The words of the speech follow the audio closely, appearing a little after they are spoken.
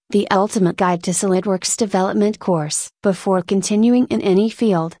the ultimate guide to Solidworks development course. Before continuing in any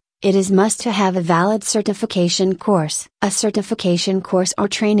field, it is must to have a valid certification course. A certification course or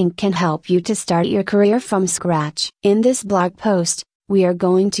training can help you to start your career from scratch. In this blog post, we are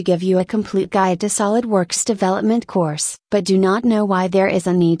going to give you a complete guide to Solidworks development course. But do not know why there is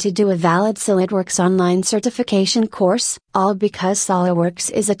a need to do a valid Solidworks online certification course? All because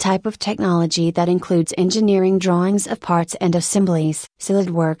Solidworks is a type of technology that includes engineering drawings of parts and assemblies.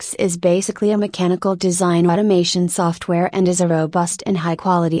 Solidworks is basically a mechanical design automation software and is a robust and high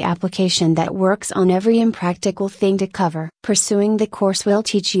quality application that works on every impractical thing to cover. Pursuing the course will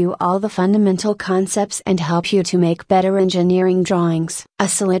teach you all the fundamental concepts and help you to make better engineering drawings. A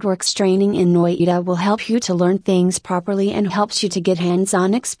Solidworks training in Noida will help you to learn things properly and helps you to get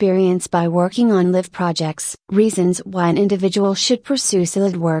hands-on experience by working on live projects. Reasons why an individual should pursue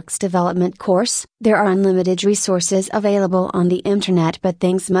Solidworks development course: there are unlimited resources available on the internet, but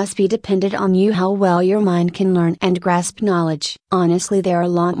things must be dependent on you how well your mind can learn and grasp knowledge. Honestly, there are a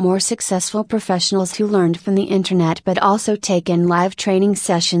lot more successful professionals who learned from the internet but also taken live training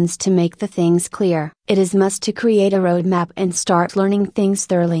sessions to make the things clear. It is must to create a roadmap and start learning things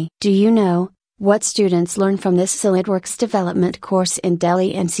thoroughly. Do you know what students learn from this Solidworks development course in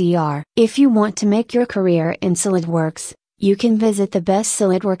Delhi NCR? If you want to make your career in Solidworks, you can visit the best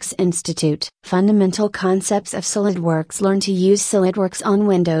Solidworks Institute. Fundamental concepts of Solidworks. Learn to use Solidworks on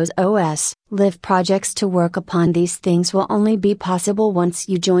Windows OS. Live projects to work upon. These things will only be possible once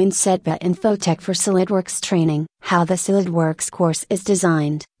you join SETBA Infotech for Solidworks training. How the Solidworks course is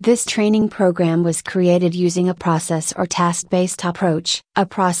designed. This training program was created using a process or task-based approach. A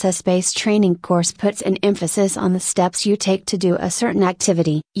process-based training course puts an emphasis on the steps you take to do a certain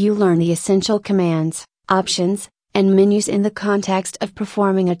activity. You learn the essential commands, options, and menus in the context of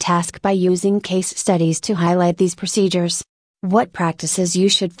performing a task by using case studies to highlight these procedures. What practices you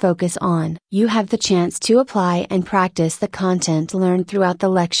should focus on. You have the chance to apply and practice the content learned throughout the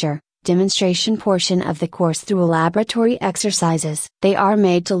lecture, demonstration portion of the course through laboratory exercises. They are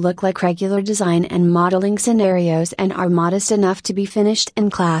made to look like regular design and modeling scenarios and are modest enough to be finished in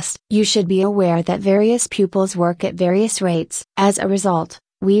class. You should be aware that various pupils work at various rates. As a result,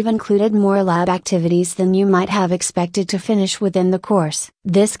 we've included more lab activities than you might have expected to finish within the course.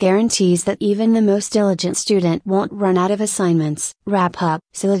 This guarantees that even the most diligent student won't run out of assignments. Wrap up.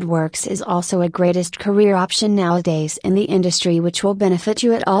 Solidworks is also a greatest career option nowadays in the industry, which will benefit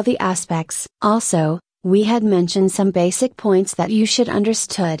you at all the aspects. Also, we had mentioned some basic points that you should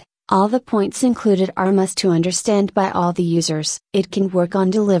understood. All the points included are must to understand by all the users. It can work on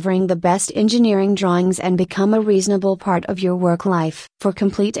delivering the best engineering drawings and become a reasonable part of your work life. For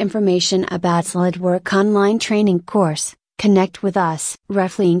complete information about Solidworks online training course, connect with us.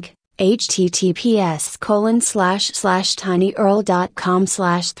 Ref link,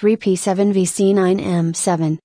 https://tinyurl.com/3p7vc9m7